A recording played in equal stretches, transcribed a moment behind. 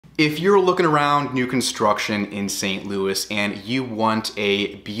If you're looking around new construction in St. Louis and you want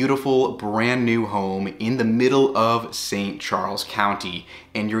a beautiful brand new home in the middle of St. Charles County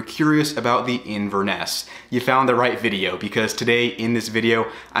and you're curious about the Inverness, you found the right video, because today in this video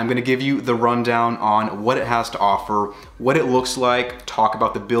I'm going to give you the rundown on what it has to offer, what it looks like, talk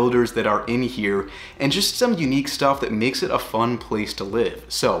about the builders that are in here, and just some unique stuff that makes it a fun place to live.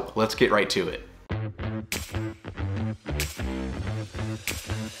 So let's get right to it.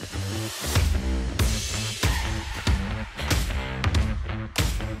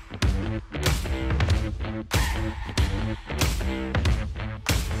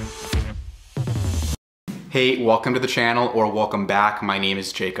 Hey, welcome to the channel, or welcome back. My name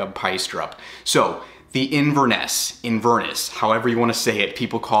is Jacob Peistrup. So, the Inverness, however you want to say it,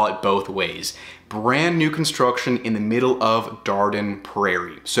 people call it both ways. Brand new construction in the middle of Dardenne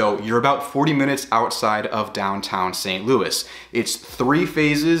Prairie. So you're about 40 minutes outside of downtown St. Louis. It's 3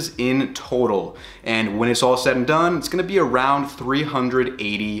 phases in total. And when it's all said and done, it's gonna be around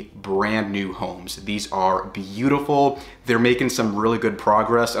 380 brand new homes. These are beautiful. They're making some really good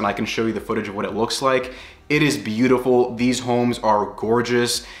progress, and I can show you the footage of what it looks like. It is beautiful. These homes are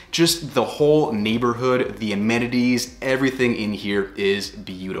gorgeous. Just the whole neighborhood, the amenities, everything in here is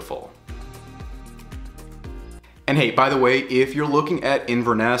beautiful. And hey, by the way, if you're looking at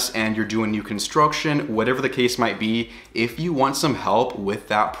Inverness and you're doing new construction, whatever the case might be, if you want some help with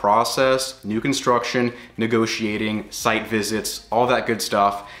that process, new construction, negotiating, site visits, all that good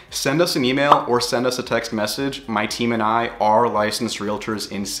stuff, send us an email or send us a text message. My team and I are licensed realtors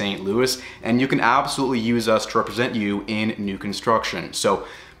in St. Louis, and you can absolutely use us to represent you in new construction. So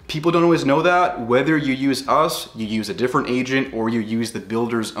people don't always know that. Whether you use us, you use a different agent, or you use the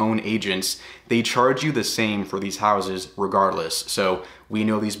builder's own agents, they charge you the same for these houses regardless. So we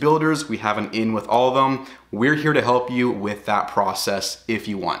know these builders, we have an in with all of them. We're here to help you with that process if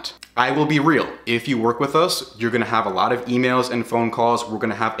you want. I will be real. If you work with us, you're gonna have a lot of emails and phone calls. We're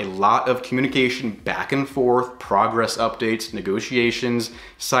gonna have a lot of communication back and forth, progress updates, negotiations,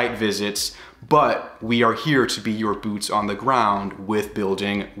 site visits, but we are here to be your boots on the ground with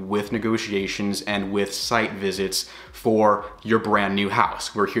building, with negotiations, and with site visits for your brand new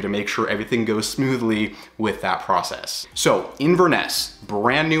house. We're here to make sure everything goes smoothly with that process. So Inverness,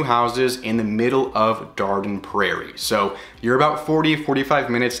 brand new houses in the middle of Dardenne Prairie. So you're about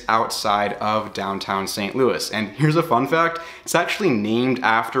 45 minutes outside of downtown St. Louis. And here's a fun fact, it's actually named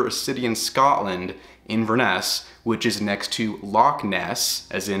after a city in Scotland, Inverness, which is next to Loch Ness,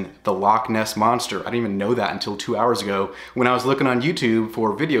 as in the Loch Ness Monster. I didn't even know that until 2 hours ago when I was looking on YouTube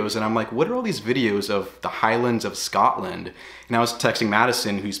for videos, and I'm like, what are all these videos of the Highlands of Scotland? And I was texting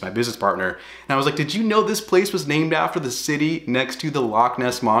Madison, who's my business partner, and I was like, did you know this place was named after the city next to the Loch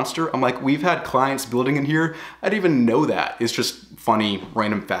Ness Monster? I'm like, we've had clients building in here. I didn't even know that. It's just funny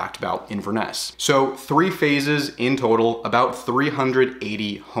random fact about Inverness. So 3 phases in total, about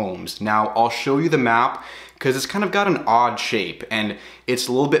 380 homes. Now I'll show you the map because it's kind of got an odd shape, and it's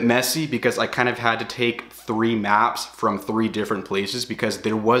a little bit messy because I kind of had to take 3 maps from 3 different places because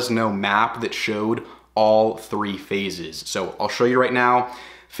there was no map that showed all 3 phases. So I'll show you right now.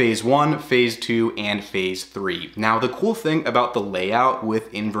 Phase 1, Phase 2, and Phase 3. Now the cool thing about the layout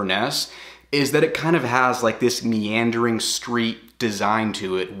with Inverness is that it kind of has like this meandering street design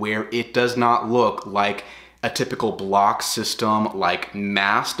to it, where it does not look like a typical block system, like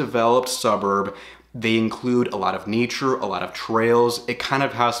mass developed suburb. They include a lot of nature, a lot of trails. It kind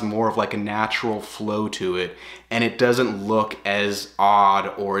of has more of like a natural flow to it, and it doesn't look as odd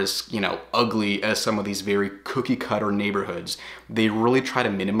or as, ugly as some of these very cookie cutter neighborhoods. They really try to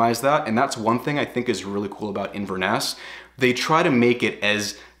minimize that, and that's one thing I think is really cool about Inverness. They try to make it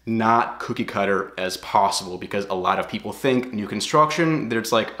as not cookie cutter as possible, because a lot of people think new construction, that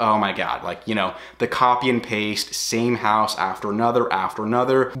it's like, oh my God, like, the copy and paste, same house after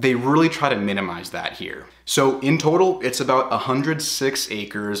another. They really try to minimize that here. So in total, it's about 106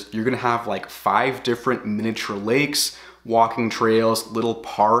 acres. You're gonna have like 5 different miniature lakes, walking trails, little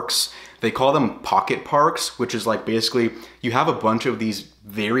parks. They call them pocket parks, which is like basically you have a bunch of these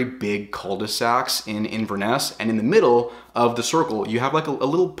very big cul-de-sacs in Inverness, and in the middle of the circle you have like a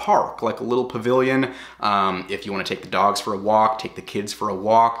little park, like a little pavilion. If you want to take the dogs for a walk, take the kids for a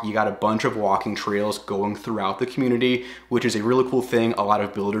walk, you got a bunch of walking trails going throughout the community, which is a really cool thing a lot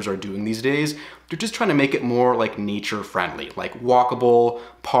of builders are doing these days. They're just trying to make it more like nature friendly, like walkable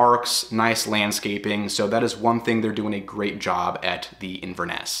parks, nice landscaping. So that is one thing they're doing a great job at the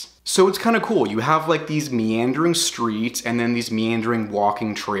Inverness. So it's kind of cool. You have like these meandering streets and then these meandering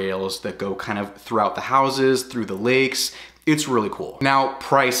walking trails that go kind of throughout the houses, through the lakes. It's really cool. Now,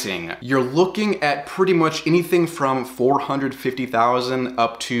 pricing. You're looking at pretty much anything from $450,000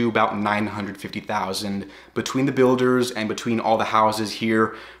 up to about $950,000 between the builders and between all the houses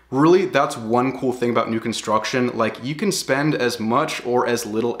here. Really, that's one cool thing about new construction. Like, you can spend as much or as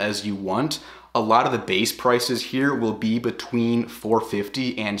little as you want. A lot of the base prices here will be between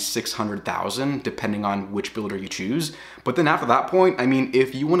 $450,000 and $600,000, depending on which builder you choose. But then after that point, I mean,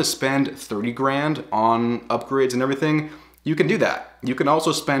 if you want to spend 30 grand on upgrades and everything, you can do that. You can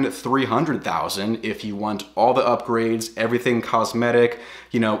also spend $300,000 if you want all the upgrades, everything cosmetic,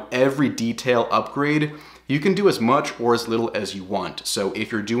 you know, every detail upgrade. You can do as much or as little as you want. So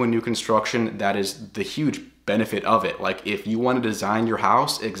if you're doing new construction, that is the huge benefit of it. Like, if you want to design your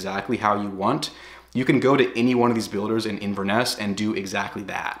house exactly how you want, you can go to any one of these builders in Inverness and do exactly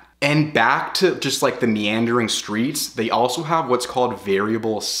that. And back to just like the meandering streets, they also have what's called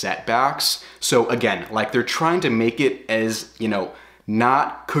variable setbacks. So again, like, they're trying to make it as, you know,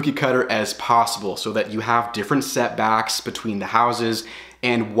 not cookie cutter as possible so that you have different setbacks between the houses.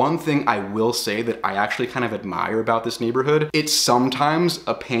 And one thing I will say that I actually kind of admire about this neighborhood, it's sometimes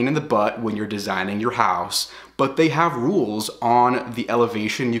a pain in the butt when you're designing your house, but they have rules on the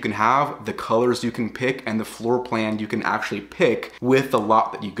elevation you can have, the colors you can pick, and the floor plan you can actually pick with the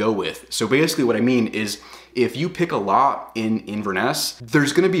lot that you go with. So basically what I mean is, if you pick a lot in Inverness,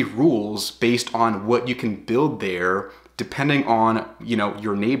 there's gonna be rules based on what you can build there depending on, you know,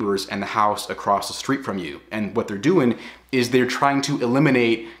 your neighbors and the house across the street from you. And what they're doing is they're trying to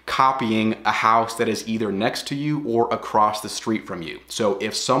eliminate copying a house that is either next to you or across the street from you. So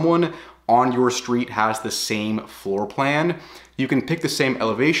if someone on your street has the same floor plan, you can pick the same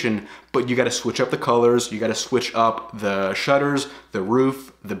elevation, but you gotta switch up the colors, you gotta switch up the shutters, the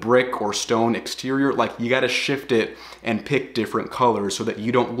roof, the brick or stone exterior. Like, you gotta shift it and pick different colors so that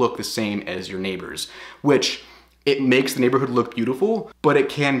you don't look the same as your neighbors, which it makes the neighborhood look beautiful, but it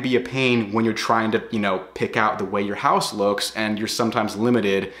can be a pain when you're trying to, you know, pick out the way your house looks, and you're sometimes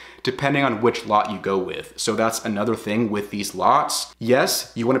limited depending on which lot you go with. So that's another thing with these lots.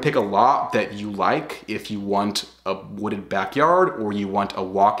 Yes, you want to pick a lot that you like if you want a wooded backyard, or you want a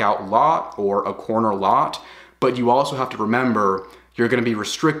walkout lot or a corner lot, but you also have to remember you're going to be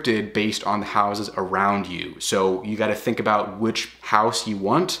restricted based on the houses around you. So you got to think about which house you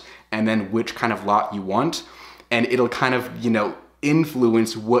want and then which kind of lot you want. And it'll kind of, you know,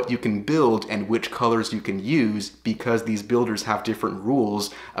 influence what you can build and which colors you can use, because these builders have different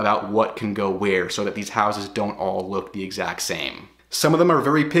rules about what can go where, so that these houses don't all look the exact same. Some of them are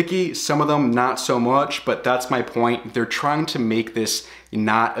very picky, some of them not so much, but that's my point. They're trying to make this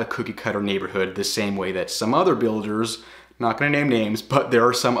not a cookie cutter neighborhood the same way that some other builders, not gonna name names, but there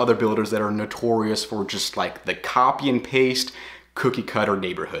are some other builders that are notorious for just like the copy and paste cookie cutter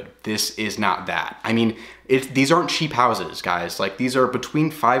neighborhood. This is not that. I mean, these aren't cheap houses, guys. Like, these are between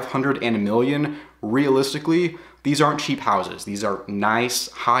 500 and $1 million. Realistically, these aren't cheap houses. These are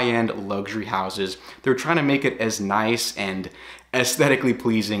nice, high-end luxury houses. They're trying to make it as nice and aesthetically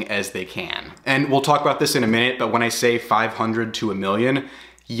pleasing as they can. And we'll talk about this in a minute, but when I say 500 to $1 million,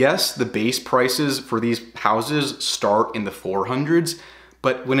 yes, the base prices for these houses start in the 400s,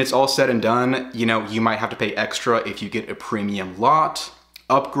 but when it's all said and done, you know, you might have to pay extra if you get a premium lot,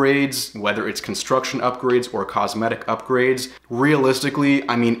 upgrades, whether it's construction upgrades or cosmetic upgrades. Realistically,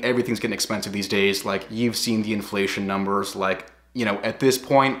 I mean, everything's getting expensive these days. Like, you've seen the inflation numbers. Like, you know, at this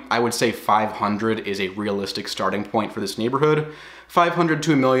point, I would say 500 is a realistic starting point for this neighborhood. 500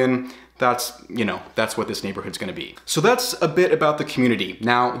 to $1 million, that's, you know, that's what this neighborhood's gonna be. So that's a bit about the community.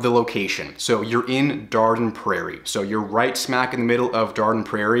 Now, the location. So you're in Dardenne Prairie. So you're right smack in the middle of Dardenne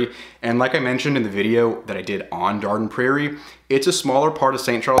Prairie. And like I mentioned in the video that I did on Dardenne Prairie, it's a smaller part of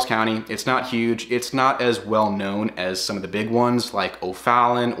St. Charles County. It's not huge. It's not as well known as some of the big ones like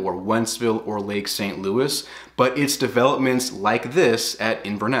O'Fallon or Wentzville or Lake St. Louis, but it's developments like this at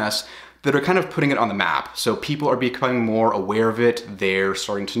Inverness that are kind of putting it on the map. So people are becoming more aware of it. They're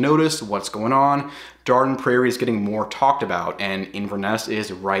starting to notice what's going on. Dardenne Prairie is getting more talked about, and Inverness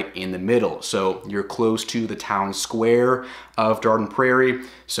is right in the middle. So you're close to the town square of Dardenne Prairie.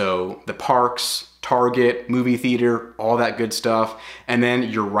 So the parks, Target, movie theater, all that good stuff. And then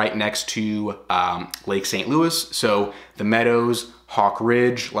you're right next to Lake St. Louis. So the Meadows, Hawk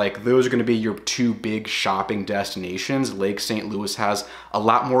Ridge, like those are gonna be your two big shopping destinations. Lake St. Louis has a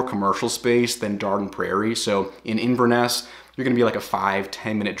lot more commercial space than Dardenne Prairie. So in Inverness, you're gonna be like a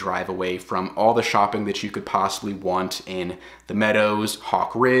 5-10 minute drive away from all the shopping that you could possibly want in the Meadows,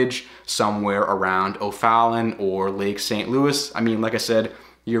 Hawk Ridge, somewhere around O'Fallon or Lake St. Louis. I mean, like I said,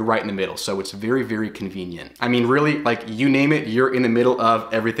 you're right in the middle. So it's very, very convenient. I mean, really, like you name it, you're in the middle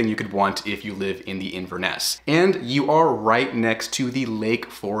of everything you could want if you live in the Inverness. And you are right next to the Lake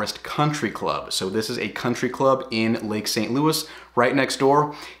Forest Country Club. So this is a country club in Lake St. Louis, right next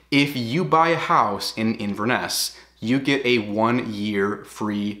door. If you buy a house in Inverness, you get a 1-year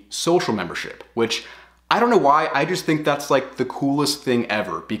free social membership, which I don't know why, I just think that's like the coolest thing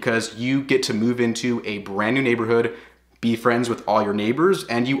ever, because you get to move into a brand new neighborhood, be friends with all your neighbors,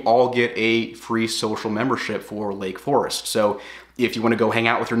 and you all get a free social membership for Lake Forest. So if you want to go hang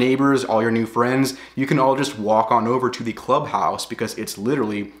out with your neighbors, all your new friends, you can all just walk on over to the clubhouse because it's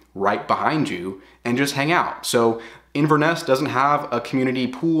literally right behind you and just hang out. So Inverness doesn't have a community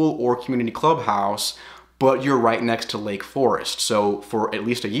pool or community clubhouse, but you're right next to Lake Forest. So for at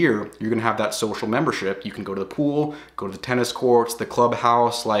least a year, you're gonna have that social membership. You can go to the pool, go to the tennis courts, the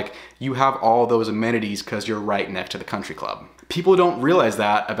clubhouse, like you have all those amenities because you're right next to the country club. People don't realize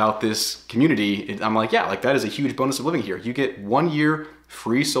that about this community. I'm like, yeah, like that is a huge bonus of living here. You get 1 year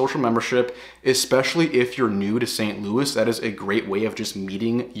free social membership, especially if you're new to St. Louis. That is a great way of just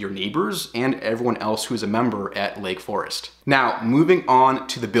meeting your neighbors and everyone else who's a member at Lake Forest. Now, moving on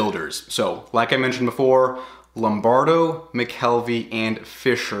to the builders. So, like I mentioned before, Lombardo, McKelvey, and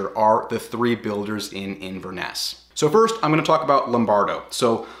Fischer are the 3 builders in Inverness. So first, I'm gonna talk about Lombardo.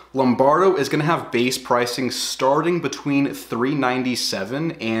 So Lombardo is gonna have base pricing starting between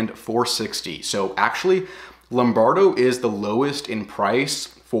 $397 and $460. So actually, Lombardo is the lowest in price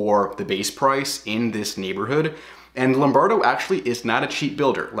for the base price in this neighborhood. And Lombardo actually is not a cheap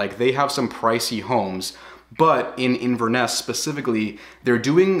builder. Like they have some pricey homes, but in Inverness specifically, they're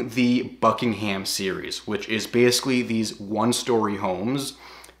doing the Buckingham series, which is basically these 1-story homes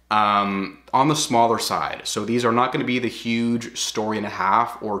on the smaller side. So these are not gonna be the huge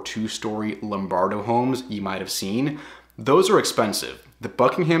 1.5 or 2-story Lombardo homes you might have seen. Those are expensive. The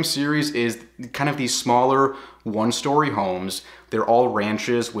Buckingham series is kind of these smaller 1-story homes. They're all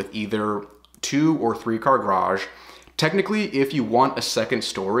ranches with either 2 or 3-car garage. Technically, if you want a 2nd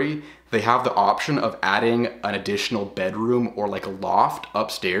story, they have the option of adding an additional bedroom or like a loft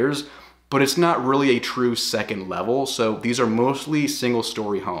upstairs, but it's not really a true 2nd level. So these are mostly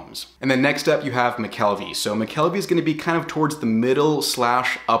 1-story homes. And then next up you have McKelvey. So McKelvey is gonna be kind of towards the middle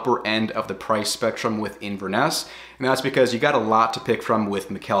 / upper end of the price spectrum with Inverness. And that's because you got a lot to pick from with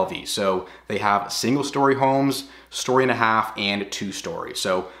McKelvey. So they have 1-story homes, 1.5, and 2-story.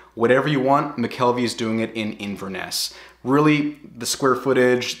 So whatever you want, McKelvey is doing it in Inverness. Really, the square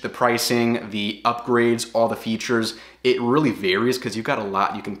footage, the pricing, the upgrades, all the features, it really varies because you've got a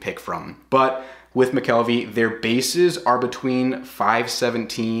lot you can pick from. But with McKelvey, their bases are between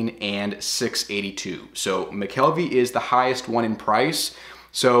 $517 and $682. So McKelvey is the highest one in price.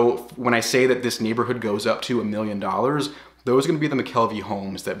 So when I say that this neighborhood goes up to $1 million, those are gonna be the McKelvey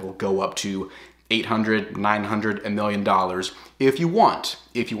homes that will go up to $800, $900, $1 million if you want.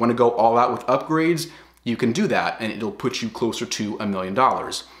 If you wanna go all out with upgrades, you can do that and it'll put you closer to $1 million.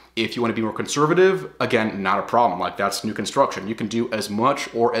 If you wanna be more conservative, again, not a problem. Like that's new construction. You can do as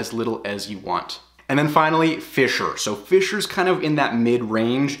much or as little as you want. And then finally, Fischer. So Fischer's kind of in that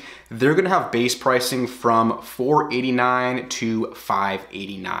mid-range. They're gonna have base pricing from $489 to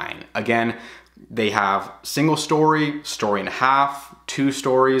 $589. Again, they have 1-story, 1.5, 2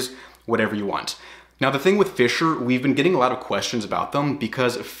 stories, whatever you want. Now the thing with Fischer, we've been getting a lot of questions about them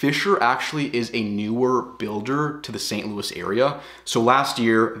because Fischer actually is a newer builder to the St. Louis area. So last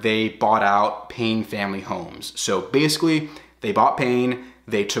year they bought out Payne Family Homes. So basically they bought Payne,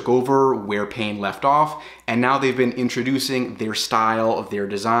 they took over where Payne left off, and now they've been introducing their style, their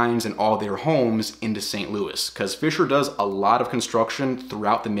designs, and all their homes into St. Louis. Because Fischer does a lot of construction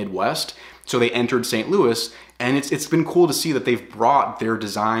throughout the Midwest, so they entered St. Louis, and it's been cool to see that they've brought their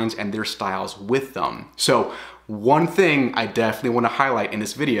designs and their styles with them. So one thing I definitely want to highlight in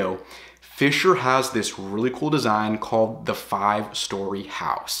this video, Fischer has this really cool design called the 5-story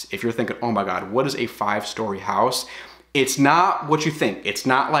house. If you're thinking, oh my God, what is a 5-story house? It's not what you think. It's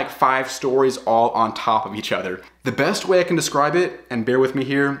not like 5 stories all on top of each other. The best way I can describe it, and bear with me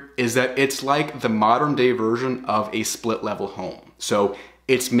here, is that it's like the modern day version of a split level home. So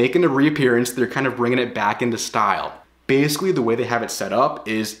it's making a reappearance. They're kind of bringing it back into style. Basically, the way they have it set up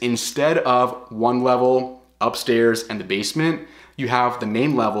is instead of 1 level upstairs and the basement, you have the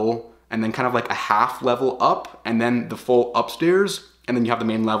main level and then kind of like a half level up and then the full upstairs. And then you have the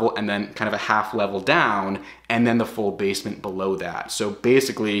main level and then kind of a half level down and then the full basement below that. So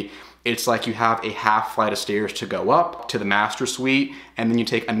basically, it's like you have a half flight of stairs to go up to the master suite, and then you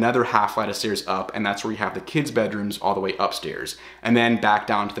take another half flight of stairs up, and that's where you have the kids' bedrooms all the way upstairs. And then back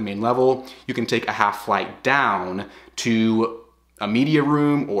down to the main level, you can take a half flight down to a media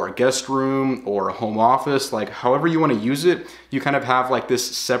room or a guest room or a home office, like however you want to use it, you kind of have like this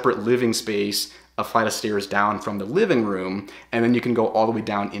separate living space, a flight of stairs down from the living room, and then you can go all the way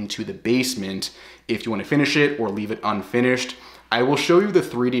down into the basement if you want to finish it or leave it unfinished. I will show you the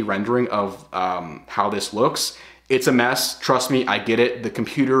 3D rendering of how this looks. It's a mess, trust me, I get it. The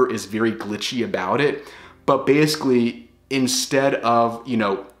computer is very glitchy about it, but basically instead of, you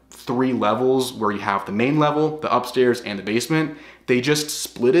know, 3 levels where you have the main level, the upstairs, and the basement, they just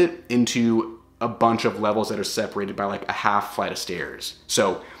split it into a bunch of levels that are separated by like a half flight of stairs.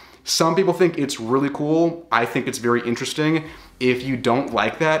 So some people think it's really cool. I think it's very interesting. If you don't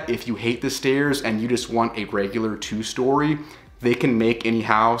like that, if you hate the stairs and you just want a regular 2-story, they can make any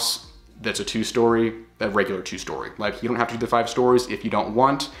house that's a 2-story, a regular 2-story. Like you don't have to do the 5 stories if you don't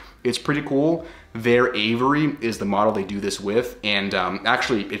want. It's pretty cool. Their Avery is the model they do this with, and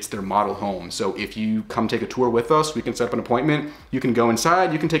actually it's their model home. So if you come take a tour with us, we can set up an appointment. You can go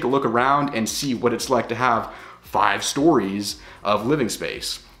inside, you can take a look around and see what it's like to have 5 stories of living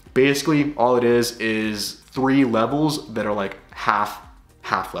space. Basically, all it is 3 levels that are like half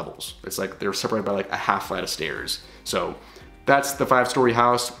levels. It's like they're separated by like a half flight of stairs. So that's the 5-story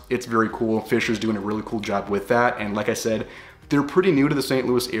house. It's very cool. Fischer's doing a really cool job with that. And like I said, they're pretty new to the St.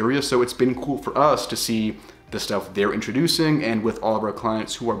 Louis area, so it's been cool for us to see the stuff they're introducing, and with all of our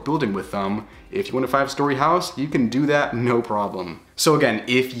clients who are building with them. If you want a 5-story house, you can do that, no problem. So again,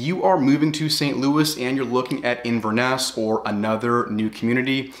 if you are moving to St. Louis and you're looking at Inverness or another new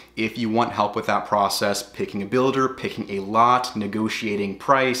community, if you want help with that process, picking a builder, picking a lot, negotiating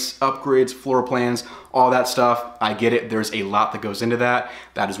price, upgrades, floor plans, all that stuff, I get it, there's a lot that goes into that.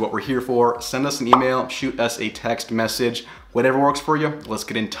 That is what we're here for. Send us an email, shoot us a text message, whatever works for you. Let's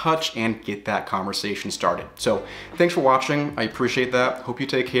get in touch and get that conversation started. So thanks for watching. I appreciate that. Hope you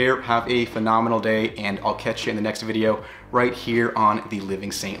take care. Have a phenomenal day, and I'll catch you in the next video right here on the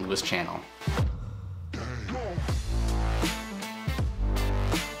Living St. Louis channel.